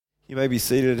You may be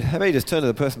seated. How about you just turn to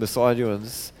the person beside you and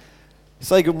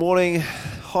say good morning,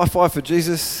 high five for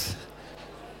Jesus.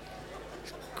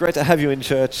 Great to have you in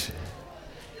church.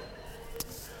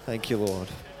 Thank you, Lord.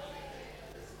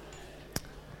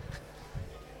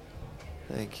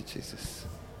 Thank you, Jesus.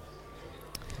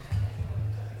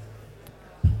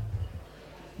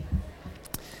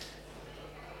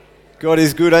 God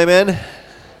is good, amen?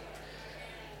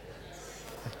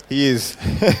 He is.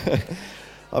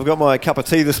 I've got my cup of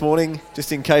tea this morning,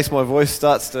 just in case my voice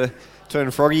starts to turn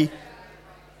froggy.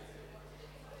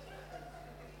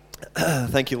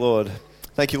 Thank you, Lord.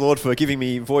 Thank you, Lord, for giving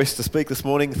me voice to speak this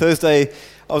morning. Thursday,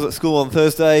 I was at school on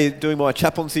Thursday doing my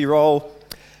chaplaincy role,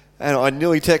 and I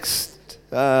nearly text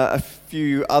a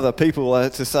few other people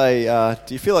to say,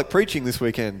 do you feel like preaching this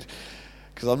weekend?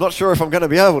 Because I'm not sure if I'm going to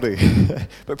be able to.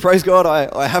 But praise God,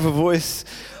 I have a voice.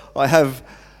 I have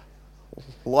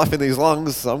life in these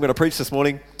lungs, so I'm going to preach this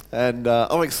morning. And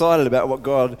I'm excited about what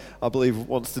God, I believe,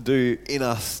 wants to do in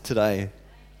us today.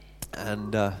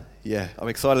 And I'm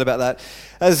excited about that.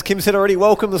 As Kim said already,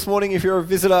 welcome this morning if you're a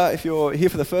visitor, if you're here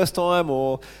for the first time,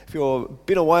 or if you've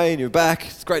been away and you're back.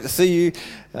 It's great to see you.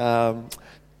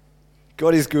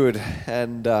 God is good,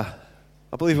 and I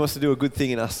believe He wants to do a good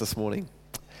thing in us this morning.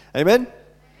 Amen?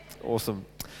 Awesome.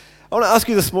 I want to ask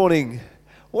you this morning,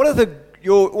 what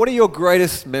are your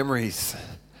greatest memories?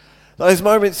 Those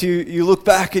moments you look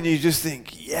back and you just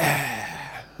think,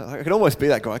 yeah. I could almost be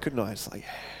that guy, couldn't I? It's like, yeah.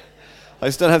 I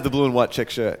just don't have the blue and white check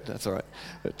shirt. That's all right.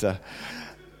 But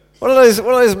one of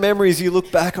those memories you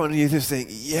look back on and you just think,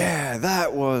 yeah,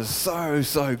 that was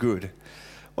so good.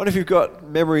 What if you've got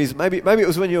memories? Maybe it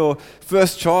was when your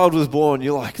first child was born.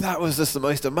 You're like, that was just the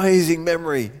most amazing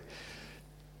memory.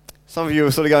 Some of you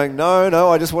are sort of going,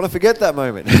 no, I just want to forget that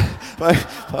moment. I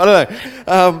don't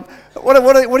know. What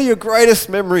are your greatest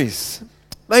memories?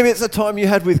 Maybe it's a time you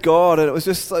had with God and it was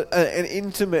just an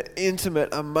intimate,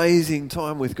 amazing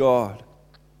time with God.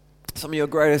 Some of your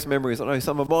greatest memories, I know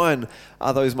some of mine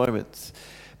are those moments.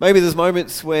 Maybe there's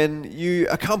moments when you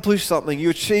accomplished something, you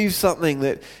achieved something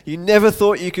that you never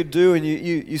thought you could do, and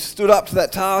you stood up to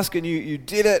that task and you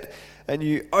did it, and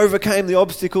you overcame the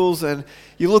obstacles, and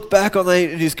you look back on that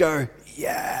and you just go,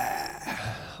 yeah.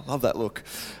 I love that look.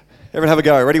 Everyone have a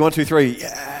go. Ready? 1, 2, 3.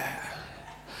 Yeah.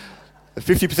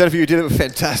 50% of you did it.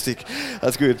 Fantastic.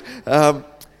 That's good.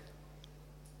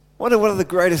 What are the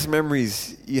greatest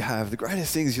memories you have? The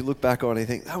greatest things you look back on and you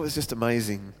think, that was just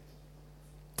amazing.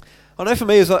 I know for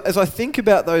me, as I think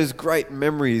about those great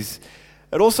memories,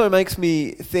 it also makes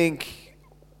me think,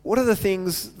 what are the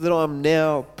things that I'm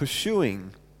now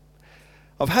pursuing?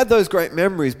 I've had those great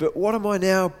memories, but what am I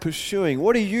now pursuing?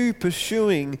 What are you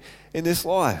pursuing in this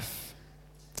life?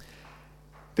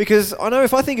 Because I know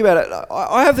if I think about it,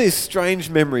 I have these strange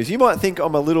memories. You might think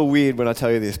I'm a little weird when I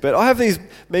tell you this, but I have these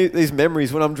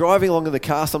memories when I'm driving along in the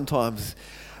car sometimes.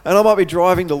 And I might be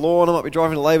driving to Lorne, I might be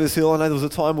driving to Labour's Hill. I know there was a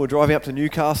time we were driving up to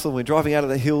Newcastle, and we're driving out of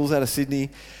the hills, out of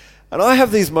Sydney. And I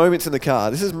have these moments in the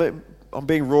car. I'm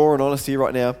being raw and honest here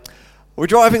right now. We're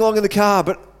driving along in the car,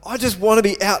 but I just want to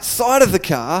be outside of the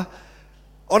car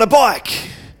on a bike.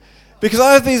 Because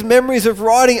I have these memories of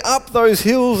riding up those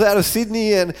hills out of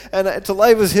Sydney and to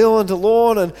Labour's Hill and to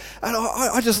Lorne. And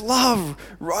I just love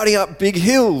riding up big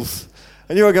hills.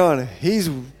 And you're going, he's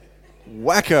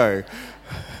wacko.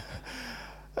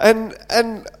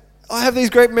 And I have these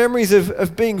great memories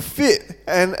of being fit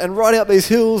and riding up these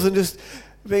hills and just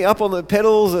being up on the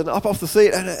pedals and up off the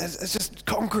seat. And it's just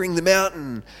conquering the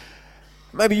mountain.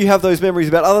 Maybe you have those memories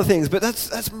about other things, but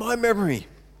that's my memory.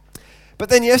 But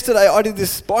then yesterday I did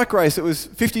this bike race. It was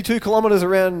 52 kilometres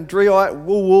around Dreeite,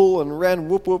 Wool and around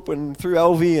Whoop Whoop and through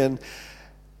Alvey. And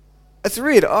it's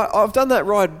weird. I've done that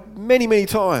ride many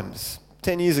times,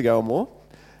 10 years ago or more.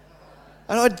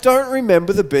 And I don't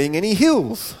remember there being any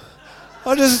hills.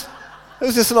 It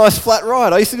was just a nice flat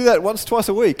ride. I used to do that once, twice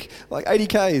a week, like 80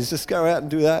 Ks, just go out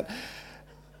and do that.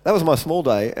 That was my small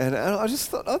day, and I just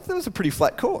thought that was a pretty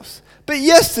flat course. But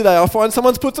yesterday I find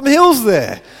someone's put some hills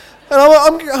there. And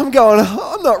I'm going,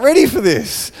 I'm not ready for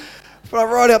this. But I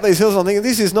ride up these hills and I'm thinking,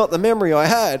 this is not the memory I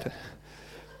had.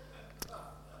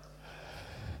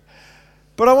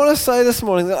 But I want to say this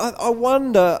morning that I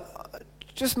wonder,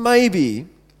 just maybe,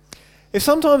 if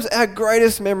sometimes our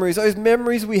greatest memories, those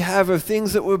memories we have of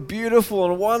things that were beautiful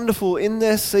and wonderful in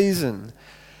their season,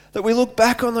 that we look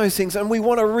back on those things and we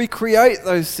want to recreate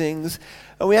those things,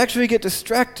 and we actually get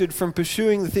distracted from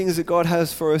pursuing the things that God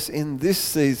has for us in this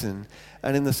season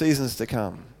and in the seasons to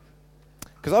come.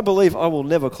 Because I believe I will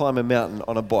never climb a mountain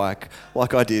on a bike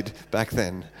like I did back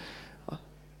then.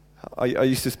 I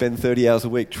used to spend 30 hours a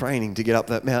week training to get up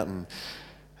that mountain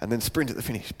and then sprint at the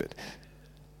finish, but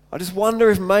I just wonder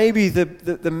if maybe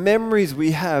the memories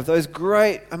we have, those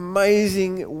great,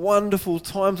 amazing, wonderful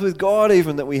times with God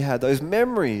even that we had, those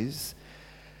memories,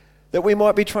 that we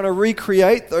might be trying to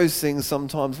recreate those things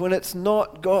sometimes when it's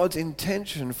not God's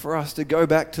intention for us to go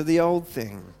back to the old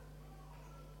thing.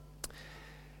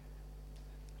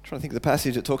 Trying to think of the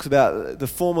passage that talks about the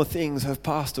former things have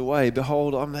passed away.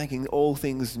 Behold, I'm making all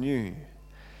things new.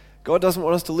 God doesn't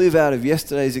want us to live out of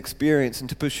yesterday's experience and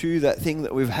to pursue that thing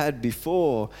that we've had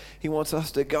before. He wants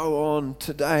us to go on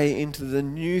today into the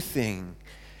new thing,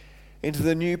 into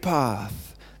the new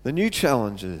path, the new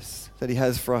challenges that He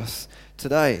has for us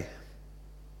today.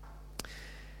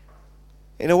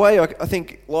 In a way, I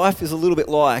think life is a little bit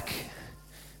like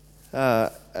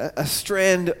a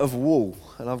strand of wool.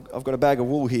 And I've got a bag of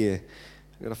wool here.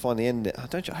 I've got to find the end.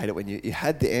 Don't you hate it when you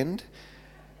had the end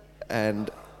and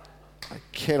I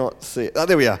cannot see it? Oh,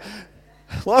 there we are.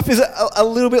 Life is a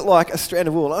little bit like a strand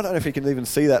of wool. I don't know if you can even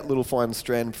see that little fine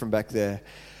strand from back there.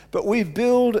 But we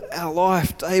build our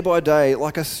life day by day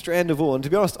like a strand of wool. And to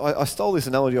be honest, I stole this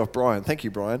analogy off Brian. Thank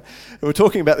you, Brian. We were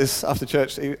talking about this after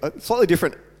church. Slightly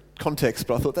different context,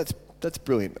 but I thought that's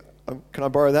brilliant. Can I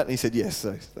borrow that? And he said yes,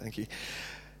 so thank you.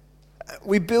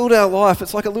 We build our life,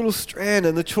 it's like a little strand,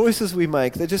 and the choices we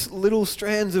make, they're just little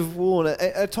strands of wool. And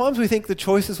at times we think the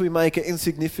choices we make are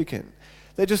insignificant.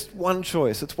 They're just one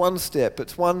choice, it's one step,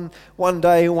 it's one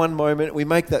day, one moment. We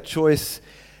make that choice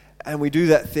and we do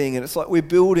that thing, and it's like we're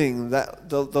building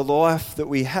the life that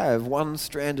we have one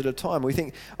strand at a time. We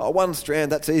think, oh, one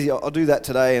strand, that's easy, I'll do that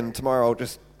today, and tomorrow I'll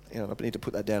just, I need to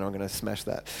put that down, I'm going to smash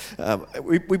that.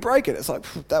 We break it, it's like,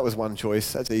 that was one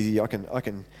choice, that's easy, I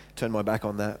can turn my back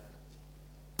on that.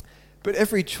 But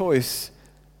every choice,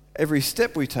 every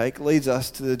step we take leads us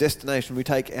to the destination we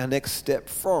take our next step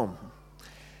from.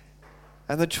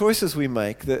 And the choices we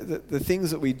make, the things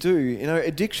that we do,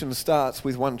 addiction starts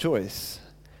with one choice.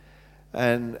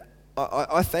 And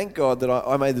I thank God that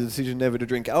I made the decision never to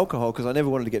drink alcohol because I never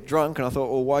wanted to get drunk, and I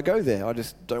thought, well, why go there? I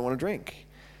just don't want to drink.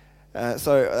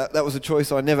 So that was a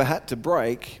choice I never had to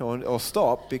break or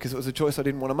stop because it was a choice I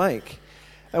didn't want to make.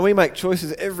 And we make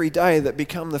choices every day that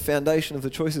become the foundation of the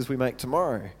choices we make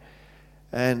tomorrow.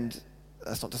 And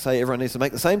that's not to say everyone needs to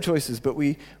make the same choices, but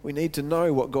we need to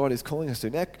know what God is calling us to.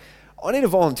 Now, I need a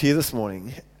volunteer this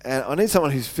morning, and I need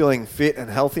someone who's feeling fit and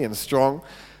healthy and strong,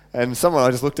 and someone I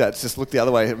just looked the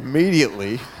other way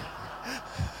immediately.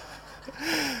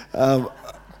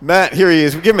 Matt, here he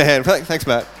is. Give him a hand. Thanks,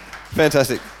 Matt.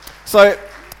 Fantastic. So,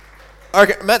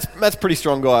 okay, Matt's a pretty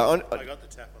strong guy. I got the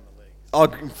tap on the leg.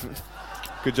 Oh,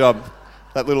 good job.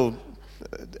 That little,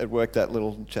 it worked, that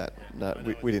little chat. No,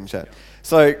 we didn't chat.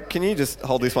 So can you just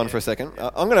hold this one for a second?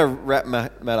 I'm going to wrap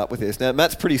Matt up with this. Now,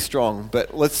 Matt's pretty strong,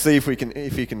 but let's see if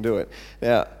he can do it.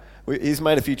 Now, he's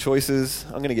made a few choices.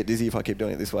 I'm going to get dizzy if I keep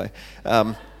doing it this way.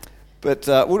 But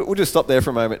we'll just stop there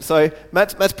for a moment. So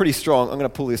Matt's pretty strong. I'm going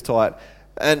to pull this tight.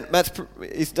 And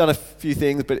he's done a few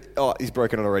things, but he's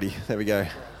broken it already. There we go.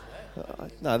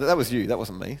 No, that was you. That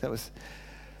wasn't me.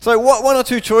 So one or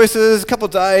two choices, a couple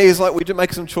of days, like we do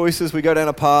make some choices, we go down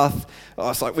a path.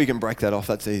 It's like we can break that off,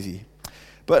 that's easy.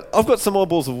 But I've got some more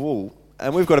balls of wool,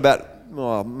 and we've got about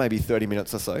maybe 30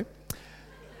 minutes or so.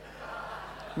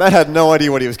 Matt had no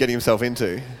idea what he was getting himself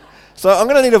into. So I'm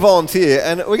going to need a volunteer,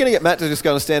 and we're going to get Matt to just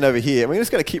go and stand over here, and we're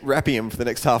just going to keep rapping him for the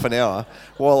next half an hour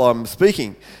while I'm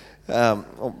speaking.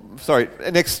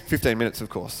 Next 15 minutes, of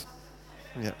course.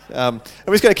 Yeah. And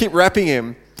we're just going to keep rapping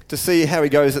him to see how he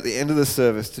goes at the end of the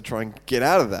service to try and get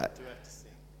out of that. Do I have to sing?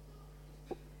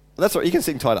 That's all right. You can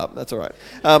sing tied up. That's all right.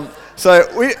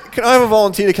 Can I have a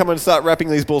volunteer to come and start wrapping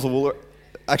these balls of wool?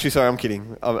 Actually, sorry, I'm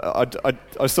kidding. I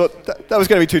thought that was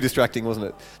going to be too distracting, wasn't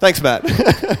it? Thanks, Matt.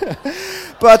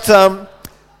 But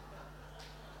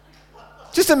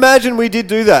just imagine we did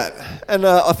do that. And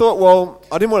I thought, well,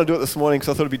 I didn't want to do it this morning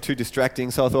because I thought it'd be too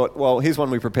distracting. So I thought, well, here's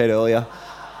one we prepared earlier.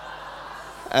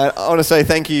 And I want to say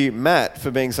thank you, Matt, for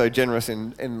being so generous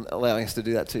in allowing us to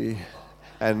do that to you.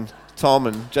 And Tom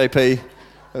and JP,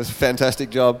 that was a fantastic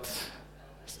job.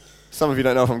 Some of you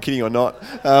don't know if I'm kidding or not.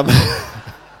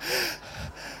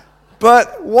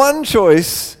 But one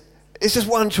choice is just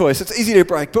one choice. It's easy to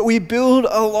break. But we build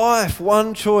a life,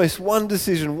 one choice, one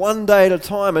decision, one day at a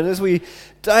time. And as we,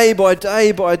 day by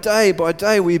day by day by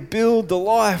day, we build the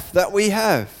life that we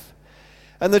have.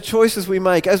 And the choices we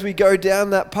make as we go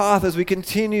down that path, as we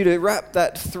continue to wrap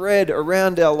that thread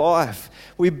around our life,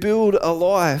 we build a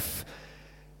life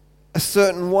a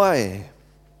certain way.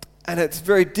 And it's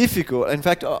very difficult. In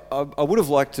fact, I would have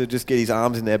liked to just get his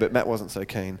arms in there, but Matt wasn't so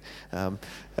keen. And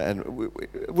we would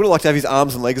have liked to have his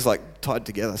arms and legs tied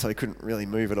together so he couldn't really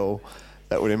move at all.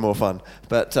 That would have been more fun.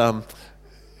 But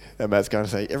And Matt's going to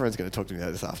say, everyone's going to talk to me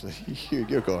about this afternoon.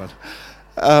 You're gone.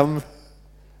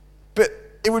 But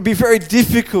it would be very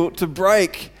difficult to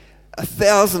break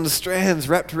 1,000 strands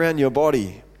wrapped around your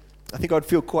body. I think I'd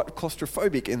feel quite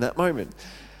claustrophobic in that moment.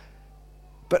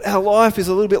 But our life is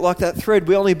a little bit like that thread.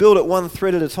 We only build it one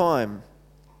thread at a time.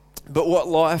 But what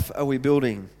life are we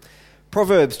building?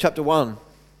 Proverbs chapter 1,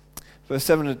 verse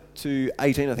 7 to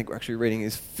 18, I think we're actually reading,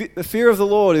 is the fear of the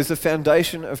Lord is the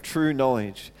foundation of true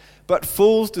knowledge, but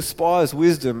fools despise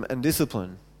wisdom and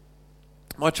discipline.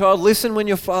 My child, listen when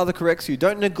your father corrects you.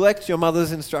 Don't neglect your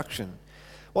mother's instruction.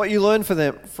 What you learn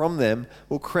from them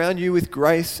will crown you with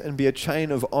grace and be a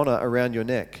chain of honor around your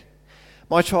neck.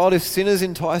 My child, if sinners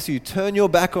entice you, turn your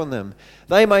back on them.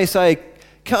 They may say,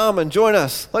 come and join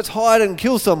us. Let's hide and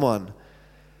kill someone.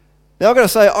 Now I've got to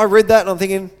say, I read that and I'm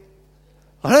thinking,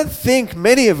 I don't think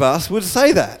many of us would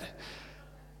say that.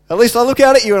 At least I look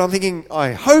out at you and I'm thinking,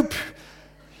 I hope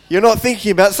you're not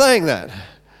thinking about saying that.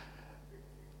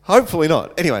 Hopefully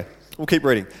not. Anyway, we'll keep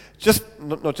reading. Just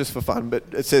not just for fun, but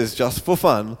it says just for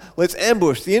fun. Let's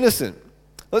ambush the innocent.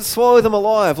 Let's swallow them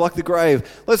alive like the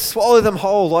grave. Let's swallow them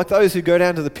whole like those who go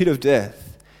down to the pit of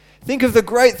death. Think of the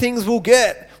great things we'll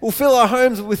get. We'll fill our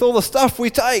homes with all the stuff we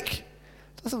take.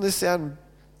 Doesn't this sound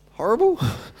horrible?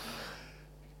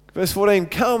 Verse 14,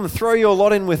 come, throw your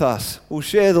lot in with us. We'll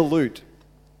share the loot.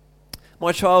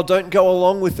 My child, don't go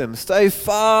along with them. Stay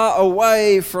far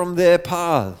away from their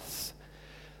paths.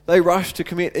 They rush to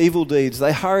commit evil deeds.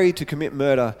 They hurry to commit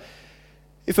murder.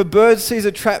 If a bird sees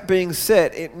a trap being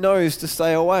set, it knows to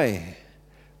stay away.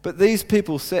 But these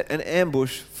people set an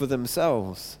ambush for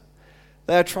themselves.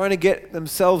 They are trying to get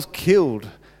themselves killed,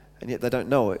 and yet they don't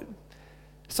know it.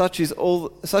 Such is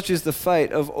the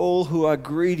fate of all who are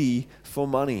greedy for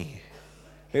money.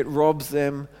 It robs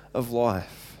them of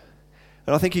life.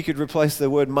 And I think you could replace the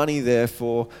word money there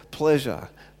for pleasure.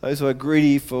 Those who are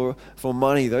greedy for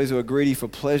money, those who are greedy for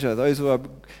pleasure, those who are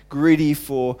greedy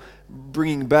for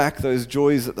bringing back those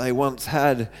joys that they once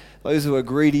had, those who are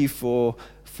greedy for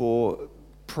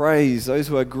praise, those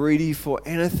who are greedy for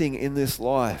anything in this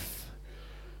life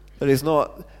that is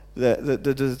not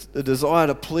the desire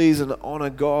to please and honor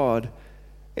God,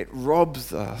 it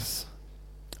robs us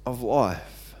of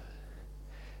life.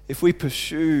 If we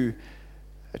pursue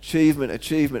achievement,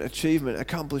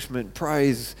 accomplishment,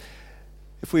 praise,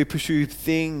 if we pursue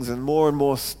things and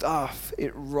more stuff,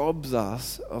 it robs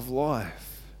us of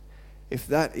life. If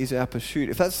that is our pursuit,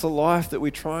 if that's the life that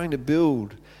we're trying to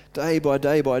build day by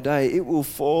day by day, it will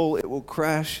fall, it will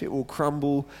crash, it will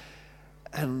crumble,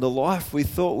 and the life we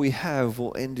thought we have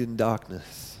will end in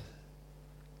darkness.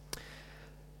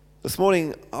 This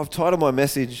morning, I've titled my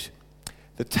message,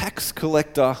 The Tax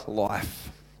Collector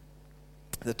Life.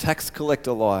 The Tax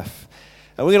Collector Life.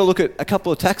 And we're going to look at a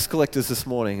couple of tax collectors this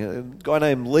morning. A guy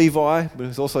named Levi, but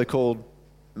who's also called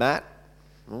Matt.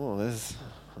 We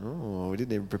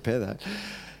didn't even prepare that.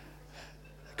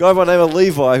 A guy by the name of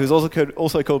Levi, who's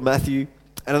also called Matthew,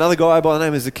 and another guy by the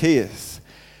name of Zacchaeus.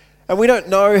 And we don't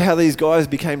know how these guys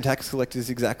became tax collectors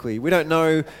exactly. We don't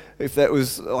know if that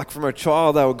was like from a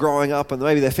child they were growing up and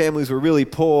maybe their families were really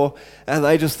poor and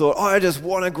they just thought, I just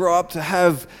want to grow up to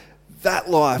have that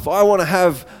life. I want to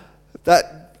have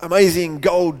that amazing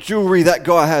gold jewelry that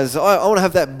guy has. I want to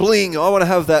have that bling. I want to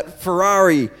have that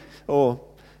Ferrari or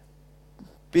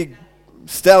big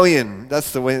stallion.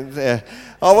 That's the way there.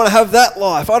 I want to have that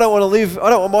life. I don't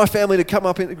want my family to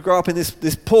grow up in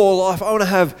this poor life. I want to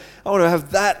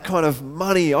have that kind of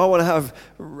money. I want to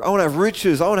have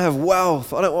riches. I want to have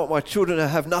wealth. I don't want my children to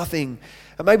have nothing.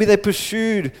 And maybe they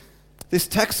pursued this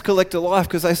tax collector life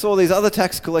because they saw these other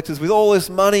tax collectors with all this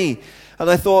money and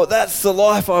they thought, that's the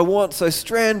life I want. So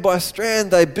strand by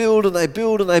strand they build and they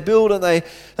build and they build and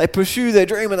they pursue their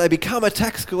dream and they become a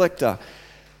tax collector.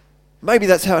 Maybe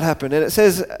that's how it happened. And it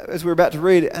says, as we're about to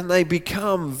read, and they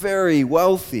become very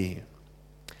wealthy.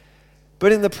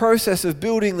 But in the process of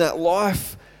building that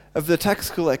life of the tax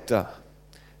collector,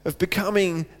 of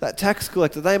becoming that tax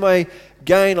collector, they may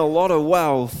gain a lot of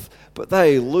wealth, but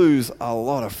they lose a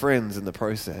lot of friends in the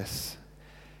process.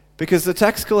 Because the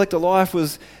tax collector life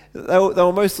they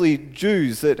were mostly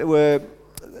Jews that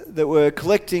were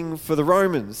collecting for the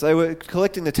Romans. They were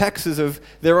collecting the taxes of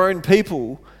their own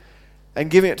people and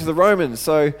giving it to the Romans.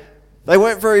 So they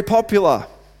weren't very popular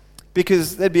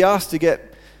because they'd be asked to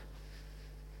get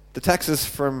the taxes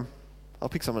from, I'll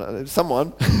pick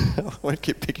someone. I won't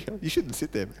keep picking up. You shouldn't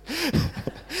sit there.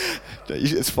 No,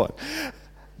 it's fine.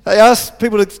 They asked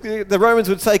people the Romans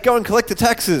would say, go and collect the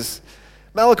taxes.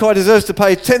 Malachi deserves to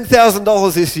pay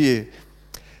 $10,000 this year.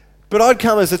 But I'd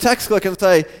come as a tax collector and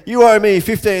say, you owe me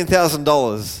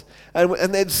 $15,000.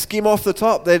 And they'd skim off the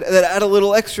top. They'd add a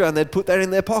little extra and they'd put that in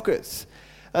their pockets.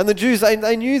 And the Jews,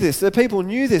 they knew this. The people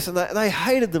knew this, and they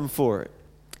hated them for it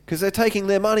because they're taking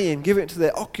their money and giving it to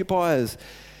their occupiers.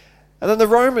 And then the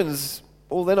Romans,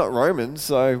 well, they're not Romans,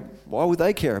 so why would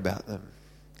they care about them?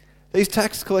 These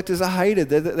tax collectors are hated.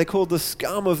 They're called the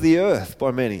scum of the earth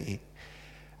by many.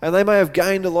 And they may have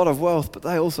gained a lot of wealth, but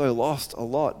they also lost a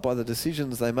lot by the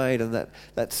decisions they made and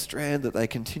that strand that they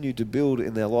continued to build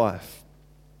in their life.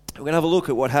 We're going to have a look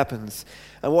at what happens.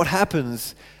 And what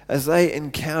happens as they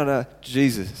encounter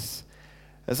Jesus,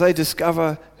 as they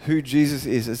discover who Jesus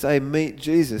is, as they meet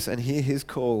Jesus and hear his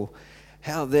call,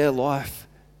 how their life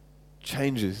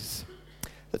changes.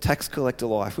 The tax collector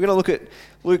life. We're going to look at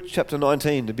Luke chapter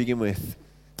 19 to begin with.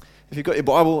 If you've got your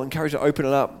Bible, I encourage you to open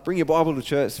it up. Bring your Bible to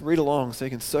church, read along so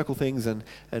you can circle things and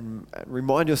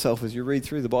remind yourself as you read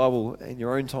through the Bible in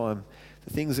your own time,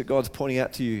 the things that God's pointing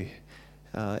out to you,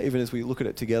 even as we look at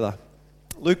it together.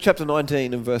 Luke chapter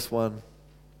 19 and verse 1.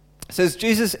 It says,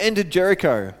 Jesus entered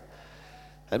Jericho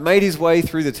and made his way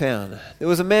through the town. There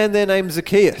was a man there named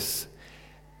Zacchaeus.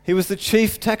 He was the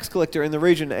chief tax collector in the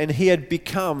region, and he had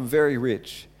become very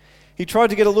rich. He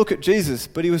tried to get a look at Jesus,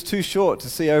 but he was too short to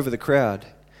see over the crowd.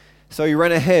 So he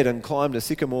ran ahead and climbed a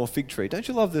sycamore fig tree. Don't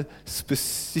you love the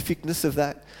specificness of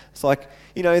that? It's like,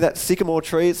 that sycamore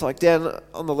tree, it's like down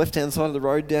on the left-hand side of the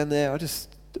road down there. I just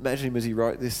imagine him as he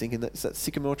wrote this, thinking that's that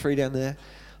sycamore tree down there.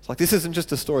 It's like, this isn't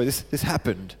just a story, this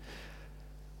happened.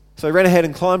 So he ran ahead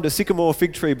and climbed a sycamore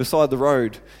fig tree beside the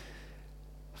road,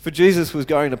 for Jesus was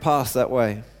going to pass that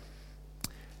way.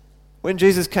 When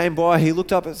Jesus came by, he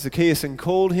looked up at Zacchaeus and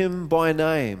called him by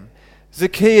name.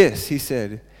 Zacchaeus, he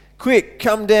said, quick,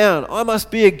 come down. I must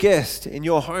be a guest in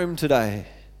your home today.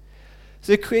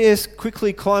 Zacchaeus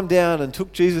quickly climbed down and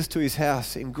took Jesus to his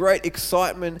house in great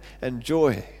excitement and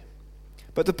joy.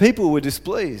 But the people were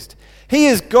displeased. He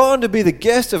has gone to be the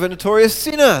guest of a notorious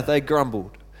sinner, they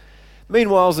grumbled.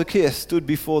 Meanwhile, Zacchaeus stood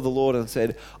before the Lord and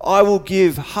said, I will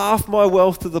give half my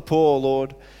wealth to the poor,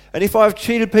 Lord. And if I have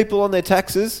cheated people on their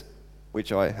taxes,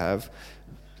 which I have,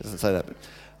 doesn't say that, but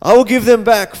I will give them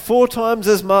back 4 times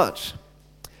as much.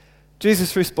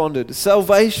 Jesus responded,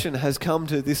 salvation has come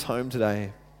to this home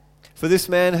today, for this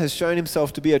man has shown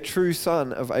himself to be a true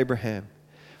son of Abraham.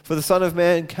 For the Son of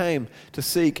Man came to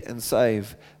seek and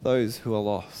save those who are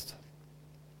lost.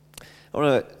 I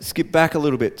want to skip back a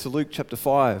little bit to Luke chapter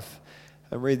 5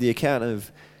 and read the account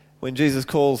of when Jesus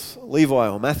calls Levi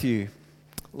or Matthew.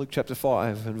 Luke chapter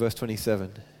 5 and verse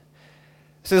 27. It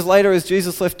says, later as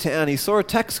Jesus left town, he saw a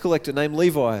tax collector named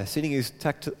Levi sitting in his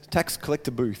tax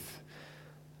collector booth.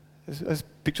 I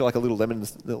picture like a little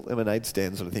lemonade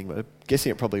stand sort of thing, but I'm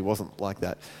guessing it probably wasn't like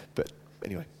that. But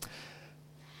anyway.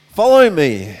 Follow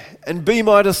me and be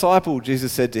my disciple,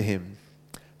 Jesus said to him.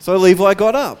 So Levi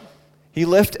got up. He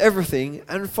left everything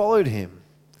and followed him.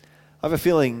 I have a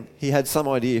feeling he had some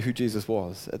idea who Jesus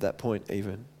was at that point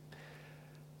even.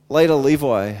 Later,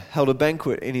 Levi held a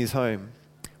banquet in his home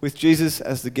with Jesus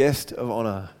as the guest of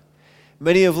honor.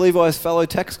 Many of Levi's fellow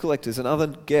tax collectors and other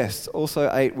guests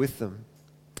also ate with them.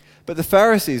 But the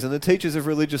Pharisees and the teachers of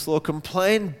religious law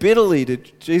complained bitterly to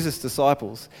Jesus'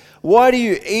 disciples. Why do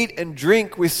you eat and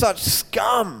drink with such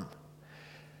scum?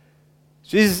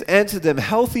 Jesus answered them,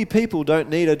 healthy people don't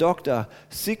need a doctor,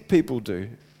 sick people do.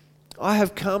 I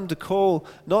have come to call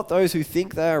not those who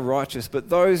think they are righteous, but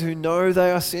those who know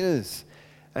they are sinners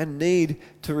and need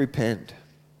to repent.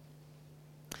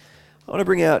 I want to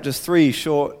bring out just 3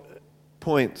 short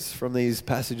points from these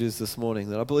passages this morning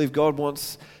that I believe God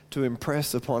wants to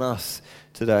impress upon us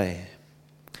today.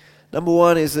 Number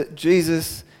 1 is that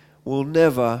Jesus will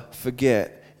never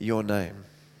forget your name.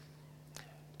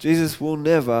 Jesus will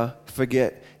never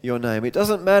forget your name. It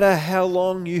doesn't matter how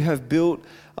long you have built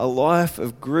a life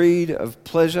of greed, of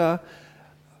pleasure,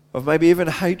 of maybe even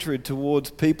hatred towards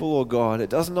people or God. It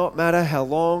does not matter how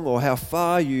long or how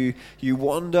far you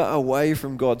wander away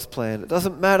from God's plan. It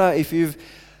doesn't matter if you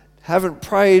haven't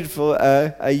prayed for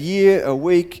a year, a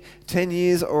week, 10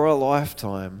 years, or a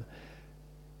lifetime.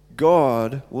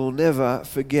 God will never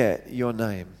forget your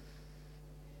name.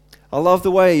 I love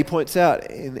the way he points out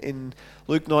in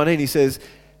Luke 19. He says,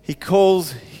 he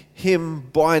calls him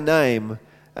by name,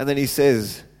 and then he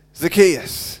says,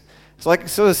 Zacchaeus. It's like he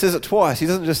sort of says it twice. He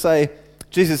doesn't just say,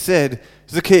 Jesus said,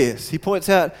 Zacchaeus. He points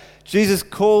out, Jesus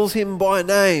calls him by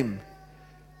name,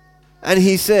 and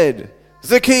he said,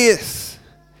 Zacchaeus.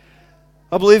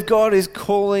 I believe God is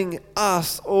calling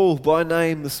us all by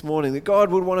name this morning, that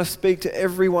God would want to speak to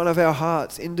every one of our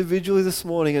hearts individually this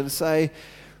morning and say,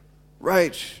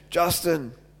 Rach,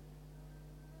 Justin,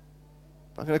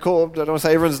 I'm going to call, I don't want to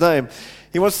say everyone's name.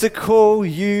 He wants to call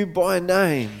you by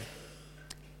name.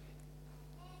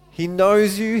 He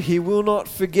knows you. He will not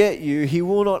forget you. He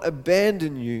will not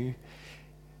abandon you.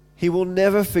 He will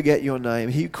never forget your name.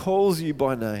 He calls you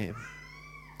by name.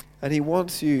 And He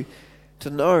wants you to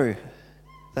know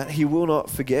that He will not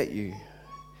forget you.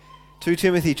 2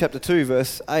 Timothy chapter 2,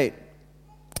 verse 8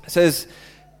 says,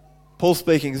 Paul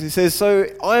speaking, he says, "So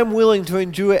I am willing to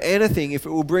endure anything if it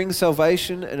will bring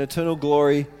salvation and eternal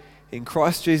glory in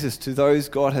Christ Jesus to those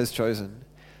God has chosen.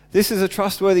 This is a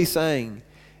trustworthy saying.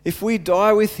 If we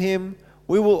die with Him,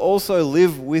 we will also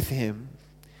live with Him.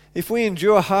 If we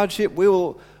endure hardship, we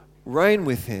will reign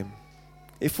with Him.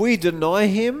 If we deny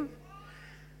Him,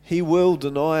 He will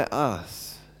deny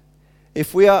us.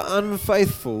 If we are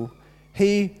unfaithful,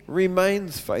 He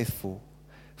remains faithful,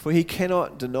 for He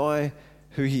cannot deny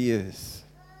who He is."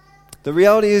 The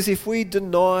reality is, if we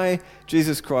deny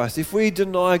Jesus Christ, if we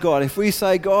deny God, if we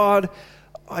say, "God,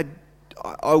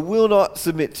 I will not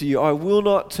submit to you, I will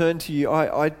not turn to you,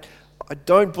 I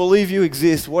don't believe you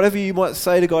exist," whatever you might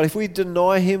say to God, if we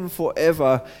deny Him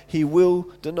forever, He will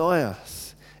deny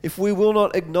us. If we will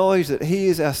not acknowledge that He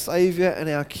is our Saviour and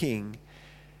our King,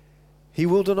 He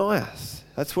will deny us.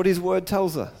 That's what His Word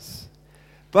tells us.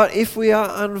 But if we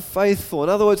are unfaithful, in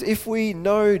other words, if we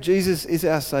know Jesus is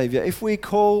our Saviour, if we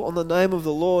call on the name of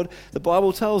the Lord, the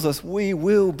Bible tells us we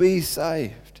will be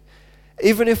saved.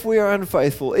 Even if we are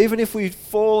unfaithful, even if we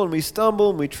fall and we stumble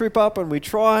and we trip up and we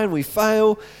try and we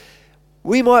fail,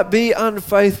 we might be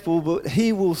unfaithful, but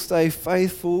He will stay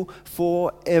faithful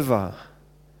forever.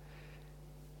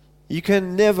 You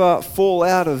can never fall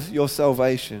out of your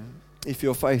salvation if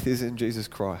your faith is in Jesus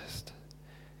Christ.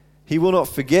 He will not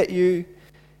forget you.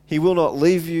 He will not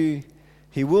leave you.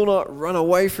 He will not run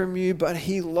away from you, but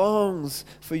He longs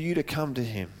for you to come to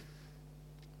Him.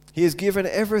 He has given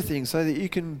everything so that you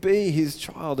can be His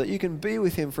child, that you can be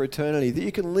with Him for eternity, that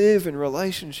you can live in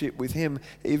relationship with Him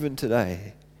even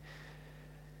today.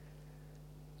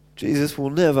 Jesus will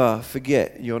never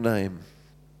forget your name.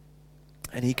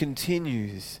 And He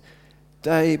continues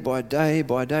day by day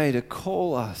by day to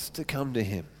call us to come to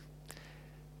Him,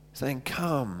 saying,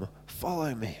 "Come,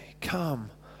 follow me. Come,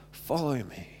 follow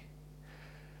me."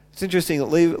 It's interesting that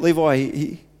Levi,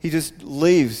 he just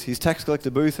leaves his tax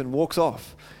collector booth and walks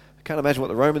off. I can't imagine what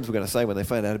the Romans were going to say when they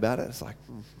found out about it. It's like,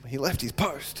 he left his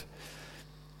post.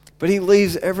 But he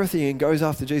leaves everything and goes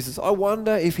after Jesus. I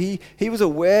wonder if he was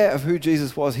aware of who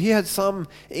Jesus was. He had some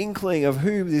inkling of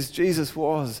who this Jesus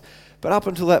was. But up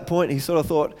until that point, he sort of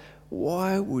thought,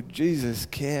 why would Jesus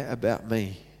care about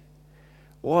me?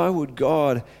 Why would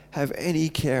God have any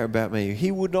care about me?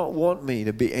 He would not want me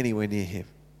to be anywhere near Him.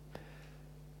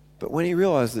 But when he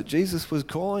realized that Jesus was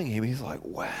calling him, he's like,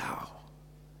 wow.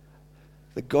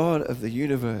 The God of the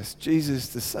universe, Jesus,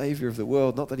 the Savior of the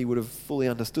world, not that he would have fully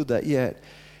understood that yet,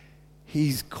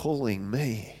 He's calling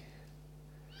me.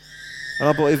 And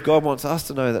I believe God wants us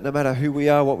to know that no matter who we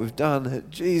are, what we've done, that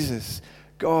Jesus,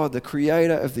 God, the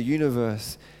Creator of the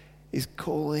universe, is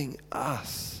calling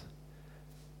us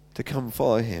to come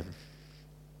follow Him.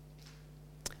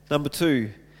 Number 2,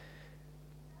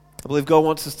 I believe God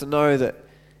wants us to know that,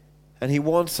 and He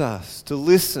wants us to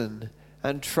listen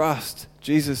and trust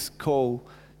Jesus' call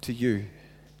to you.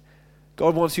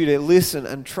 God wants you to listen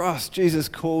and trust Jesus'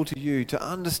 call to you, to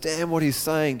understand what He's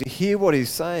saying, to hear what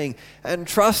He's saying, and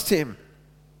trust Him.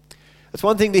 It's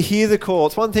one thing to hear the call,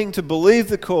 it's one thing to believe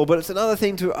the call, but it's another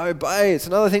thing to obey, it's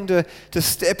another thing to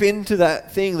step into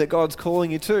that thing that God's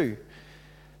calling you to.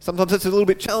 Sometimes it's a little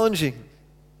bit challenging,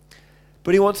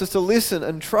 but He wants us to listen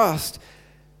and trust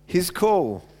His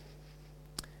call.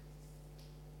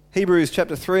 Hebrews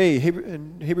chapter 3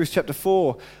 and Hebrews chapter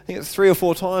 4, I think it's 3 or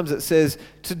 4 times it says,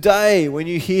 today when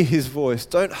you hear His voice,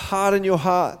 don't harden your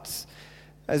hearts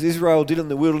as Israel did in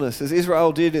the wilderness, as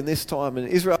Israel did in this time and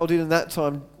Israel did in that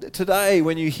time. Today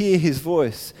when you hear His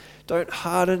voice, don't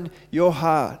harden your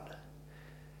heart.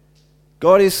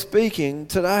 God is speaking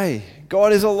today.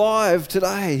 God is alive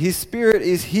today. His Spirit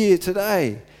is here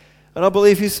today. And I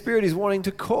believe His Spirit is wanting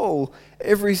to call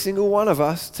every single one of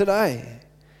us today.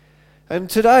 And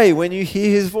today, when you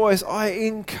hear His voice, I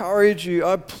encourage you,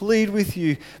 I plead with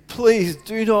you, please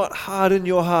do not harden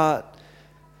your heart.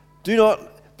 Do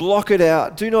not block it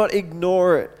out. Do not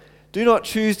ignore it. Do not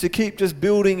choose to keep just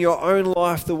building your own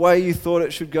life the way you thought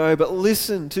it should go, but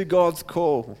listen to God's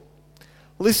call.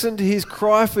 Listen to His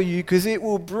cry for you, because it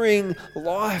will bring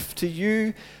life to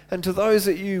you and to those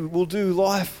that you will do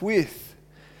life with.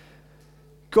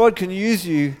 God can use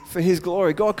you for His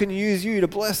glory. God can use you to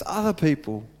bless other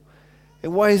people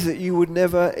in ways that you would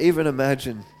never even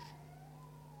imagine.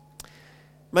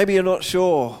 Maybe you're not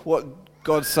sure what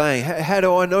God's saying. How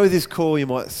do I know this call, you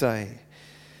might say?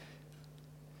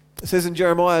 It says in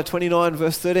Jeremiah 29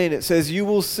 verse 13, it says, "You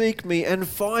will seek me and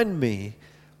find me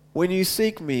when you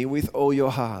seek me with all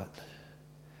your heart."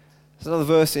 There's another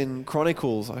verse in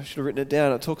Chronicles, I should have written it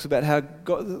down. It talks about how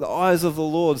the eyes of the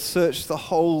Lord search the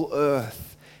whole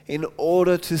earth in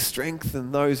order to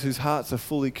strengthen those whose hearts are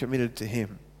fully committed to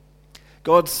Him.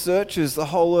 God searches the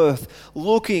whole earth,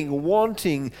 looking,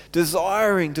 wanting,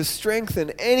 desiring to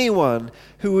strengthen anyone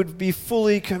who would be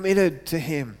fully committed to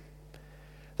Him.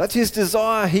 That's His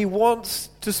desire. He wants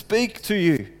to speak to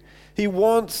you. He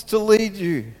wants to lead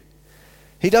you.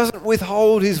 He doesn't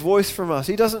withhold His voice from us.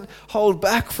 He doesn't hold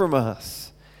back from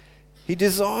us. He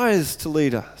desires to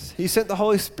lead us. He sent the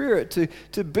Holy Spirit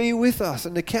to be with us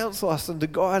and to counsel us and to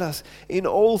guide us in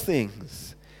all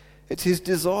things. It's His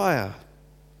desire.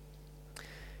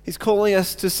 He's calling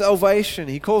us to salvation.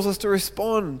 He calls us to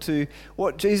respond to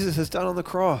what Jesus has done on the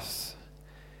cross.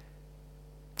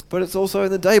 But it's also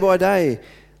in the day by day,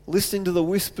 listening to the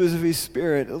whispers of His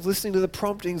Spirit, listening to the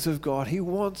promptings of God. He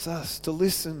wants us to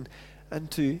listen and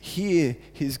to hear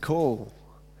His call.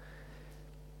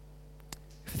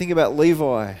 If you think about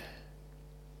Levi,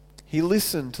 he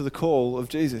listened to the call of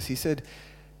Jesus. He said,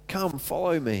 "Come,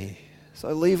 follow me." So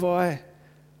Levi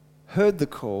heard the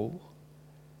call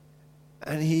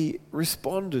and he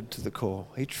responded to the call.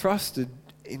 He trusted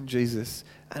in Jesus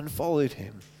and followed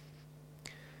Him.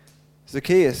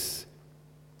 Zacchaeus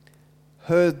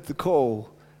heard the call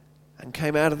and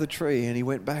came out of the tree and he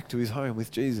went back to his home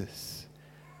with Jesus.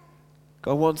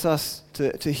 God wants us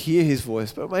to hear His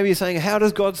voice. But maybe you're saying, how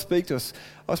does God speak to us?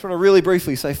 I just want to really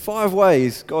briefly say 5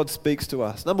 ways God speaks to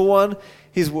us. Number 1,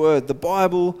 His Word. The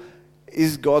Bible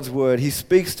is God's Word. He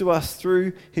speaks to us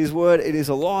through His Word. It is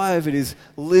alive. It is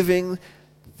living.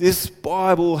 This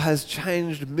Bible has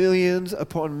changed millions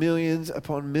upon millions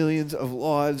upon millions of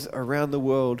lives around the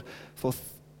world for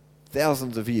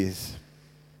thousands of years.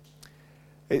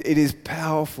 It is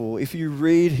powerful. If you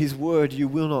read His Word, you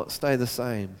will not stay the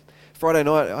same. Friday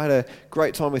night, I had a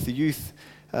great time with the youth,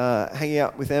 hanging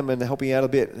out with them and helping out a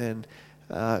bit, and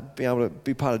being able to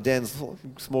be part of Dan's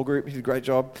small group. He did a great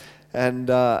job. And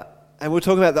we're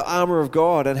talking about the armor of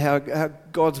God and how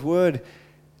God's Word,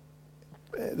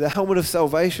 the helmet of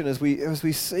salvation, as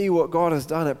we see what God has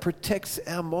done, it protects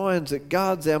our minds, it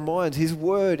guards our minds. His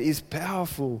Word is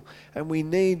powerful, and we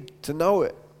need to know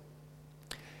it.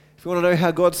 If you want to know how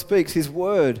God speaks, His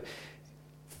Word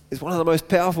is one of the most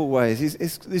powerful ways.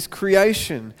 This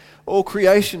creation, all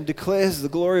creation declares the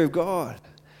glory of God.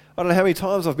 I don't know how many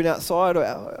times I've been outside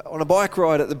on a bike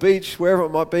ride at the beach, wherever it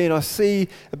might be, and I see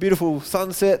a beautiful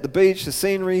sunset, the beach, the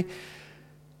scenery,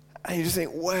 and you just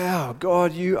think, wow,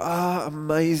 God, you are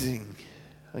amazing.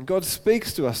 And God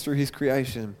speaks to us through His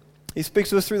creation. He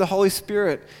speaks to us through the Holy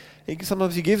Spirit.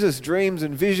 Sometimes He gives us dreams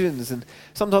and visions, and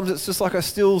sometimes it's just like a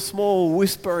still small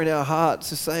whisper in our hearts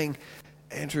just saying,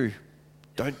 Andrew,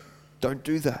 don't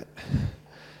do that.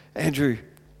 Andrew,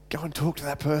 go and talk to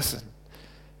that person.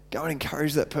 Go and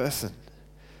encourage that person.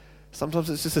 Sometimes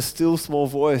it's just a still small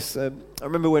voice. I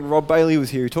remember when Rob Bailey was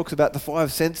here, he talks about the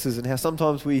 5 senses and how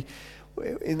sometimes we,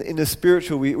 in the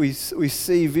spiritual, we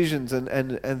see visions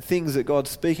and things that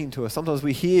God's speaking to us. Sometimes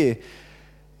we hear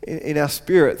in our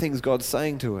spirit things God's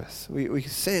saying to us. We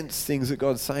sense things that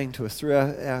God's saying to us through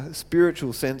our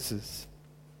spiritual senses.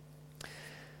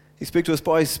 He speaks to us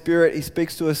by His Spirit. He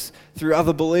speaks to us through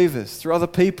other believers, through other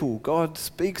people. God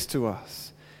speaks to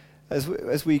us.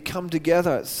 As we come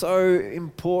together, it's so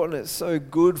important, it's so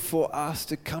good for us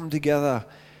to come together,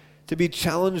 to be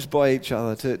challenged by each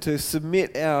other, to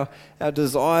submit our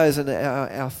desires and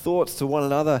our thoughts to one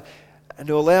another, and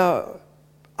to allow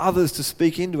others to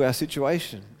speak into our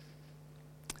situation.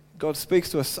 God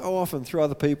speaks to us so often through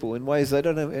other people in ways they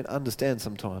don't even understand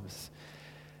sometimes.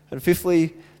 And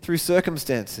fifthly, through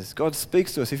circumstances. God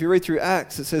speaks to us. If you read through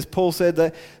Acts, it says Paul said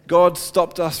that God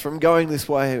stopped us from going this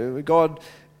way. God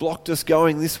blocked us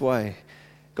going this way.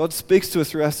 God speaks to us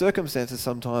through our circumstances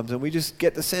sometimes, and we just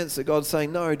get the sense that God's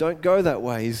saying, no, don't go that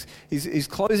way. He's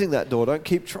closing that door. Don't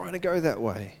keep trying to go that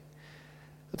way.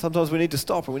 And sometimes we need to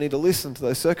stop and we need to listen to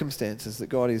those circumstances that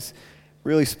God is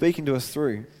really speaking to us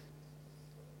through.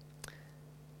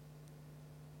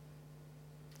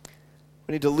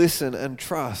 We need to listen and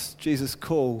trust Jesus'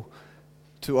 call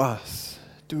to us.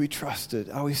 Do we trust it?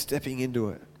 Are we stepping into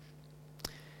it?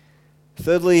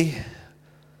 Thirdly,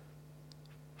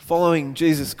 following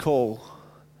Jesus' call.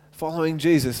 Following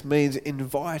Jesus means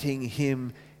inviting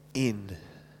Him in.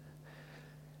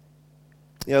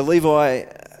 You know, Levi,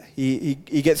 he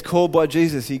gets called by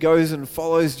Jesus. He goes and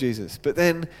follows Jesus. But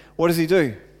then, what does he do?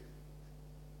 Do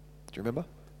you remember?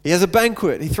 He has a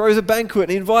banquet. He throws a banquet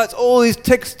and he invites all his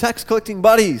tax collecting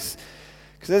buddies,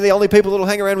 because they're the only people that will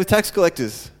hang around with tax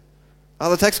collectors.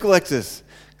 Other tax collectors,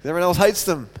 because everyone else hates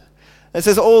them. It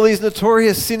says all these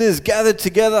notorious sinners gathered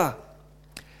together.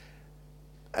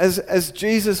 As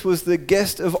Jesus was the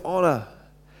guest of honor,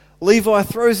 Levi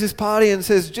throws this party and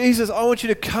says, Jesus, I want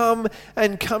you to come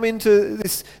into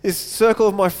this circle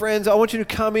of my friends. I want you to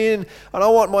come in and I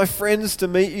want my friends to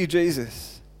meet you,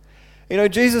 Jesus. You know,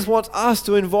 Jesus wants us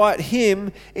to invite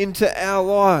him into our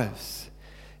lives.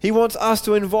 He wants us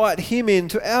to invite him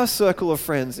into our circle of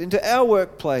friends, into our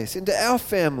workplace, into our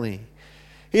family.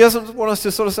 He doesn't want us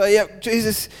to sort of say, yeah,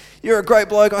 Jesus, you're a great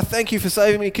bloke. I thank you for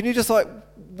saving me. Can you just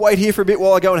wait here for a bit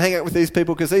while I go and hang out with these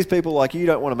people? Because these people, you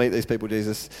don't want to meet these people,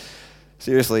 Jesus.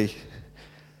 Seriously.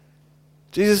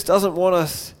 Jesus doesn't want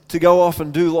us to go off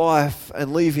and do life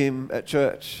and leave him at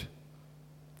church.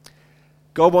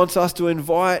 God wants us to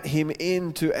invite him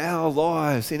into our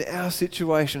lives, in our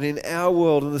situation, in our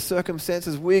world, in the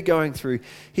circumstances we're going through.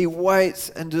 He waits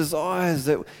and desires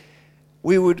that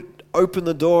we would open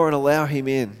the door and allow him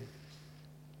in.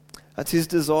 That's his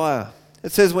desire.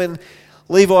 It says when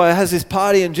Levi has this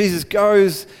party and Jesus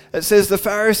goes, it says the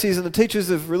Pharisees and the teachers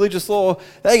of religious law,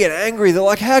 they get angry. They're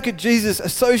like, how could Jesus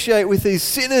associate with these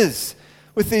sinners,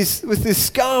 with this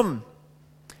scum?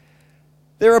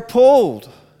 They're appalled.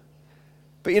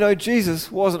 But you know,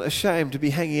 Jesus wasn't ashamed to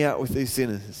be hanging out with these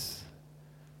sinners.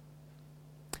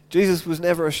 Jesus was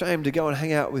never ashamed to go and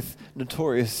hang out with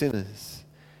notorious sinners.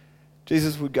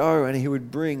 Jesus would go and he would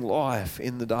bring life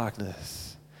in the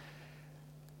darkness.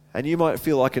 And you might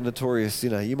feel like a notorious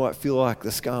sinner. You might feel like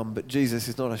the scum, but Jesus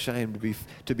is not ashamed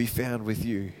to be found with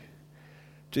you.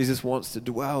 Jesus wants to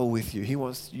dwell with you. He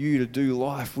wants you to do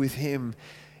life with him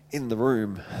in the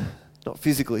room. Not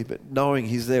physically, but knowing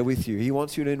he's there with you. He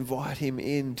wants you to invite him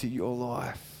into your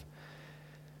life.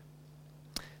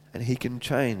 And he can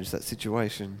change that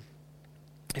situation.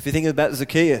 If you think about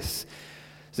Zacchaeus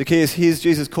hears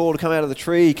Jesus' call to come out of the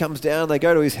tree. He comes down, they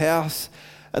go to his house.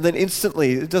 And then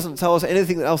instantly, it doesn't tell us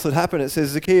anything else that happened. It says,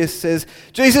 Zacchaeus says,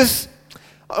 Jesus,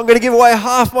 I'm going to give away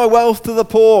half my wealth to the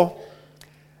poor.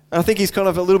 And I think he's kind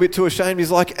of a little bit too ashamed. He's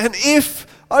like, and if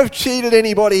I've cheated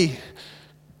anybody,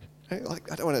 I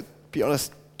don't want to be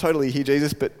honest totally here,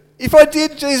 Jesus, but if I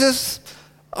did, Jesus,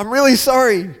 I'm really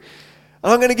sorry. And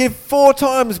I'm going to give 4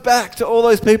 times back to all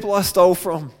those people I stole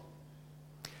from.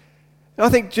 And I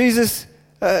think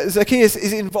Zacchaeus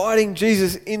is inviting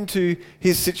Jesus into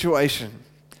his situation.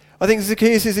 I think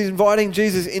Zacchaeus is inviting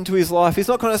Jesus into his life. He's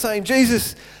not kind of saying,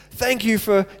 Jesus, thank you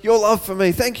for your love for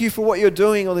me. Thank you for what you're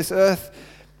doing on this earth.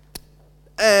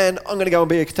 And I'm going to go and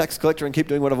be a tax collector and keep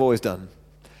doing what I've always done.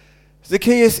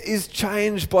 Zacchaeus is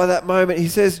changed by that moment. He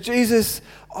says, Jesus,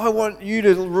 I want you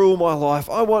to rule my life.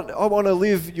 I want to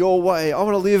live your way. I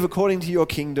want to live according to your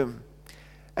kingdom.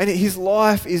 And his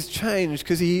life is changed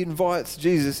because he invites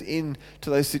Jesus into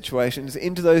those situations,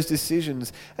 into those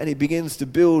decisions, and he begins to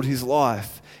build his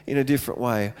life in a different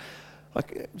way.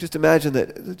 Just imagine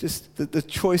that just the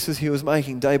choices he was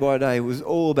making day by day was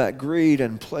all about greed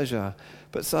and pleasure,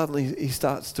 but suddenly he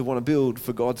starts to want to build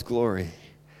for God's glory.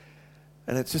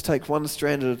 And it just takes one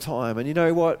strand at a time. And you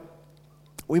know what?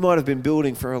 We might have been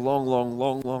building for a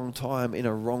long time in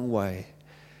a wrong way.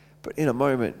 But in a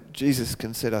moment, Jesus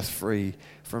can set us free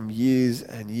from years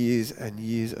and years and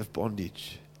years of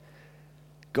bondage.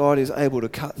 God is able to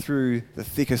cut through the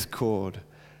thickest cord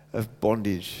of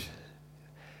bondage.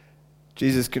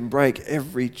 Jesus can break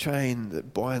every chain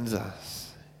that binds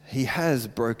us. He has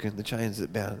broken the chains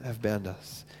that have bound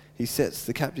us. He sets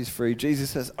the captives free.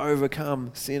 Jesus has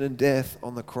overcome sin and death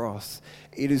on the cross.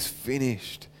 It is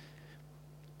finished.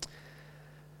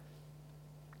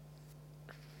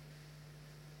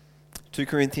 (2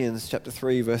 Corinthians chapter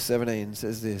 3, verse 17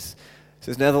 says this. It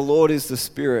says, now the Lord is the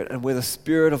Spirit, and where the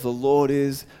Spirit of the Lord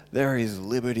is, there is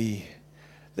liberty.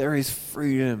 There is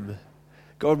freedom.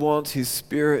 God wants his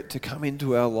Spirit to come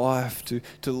into our life, to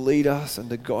lead us and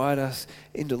to guide us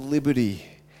into liberty,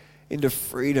 into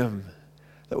freedom,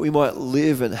 that we might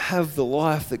live and have the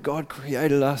life that God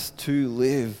created us to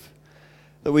live.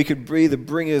 That we could be the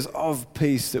bringers of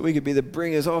peace, that we could be the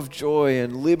bringers of joy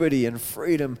and liberty and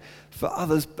freedom for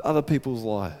other people's